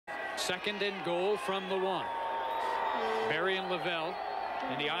Second and goal from the 1. Berry and Loville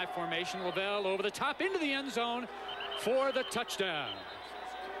in the I formation. Loville over the top into the end zone for the touchdown.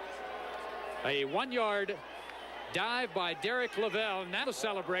 A 1-yard dive by Derek Loville. Now the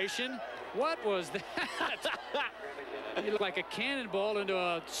celebration. What was that? He looked like a cannonball into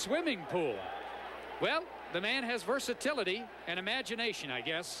a swimming pool. Well, the man has versatility and imagination, I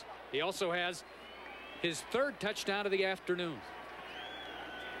guess. He also has his 3rd touchdown of the afternoon.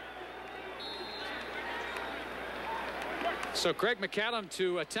 So Craig McCallum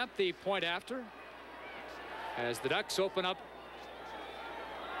to attempt the point after, as the Ducks open up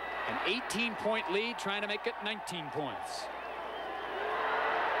an 18-point lead, trying to make it 19 points.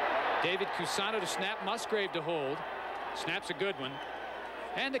 David Cusano to snap, Musgrave to hold. Snap's a good one,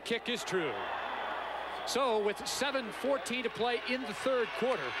 and the kick is true. So with 7:14 to play in the 3rd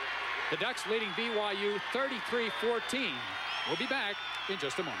quarter, the Ducks leading BYU 33-14. We'll be back in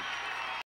just a moment.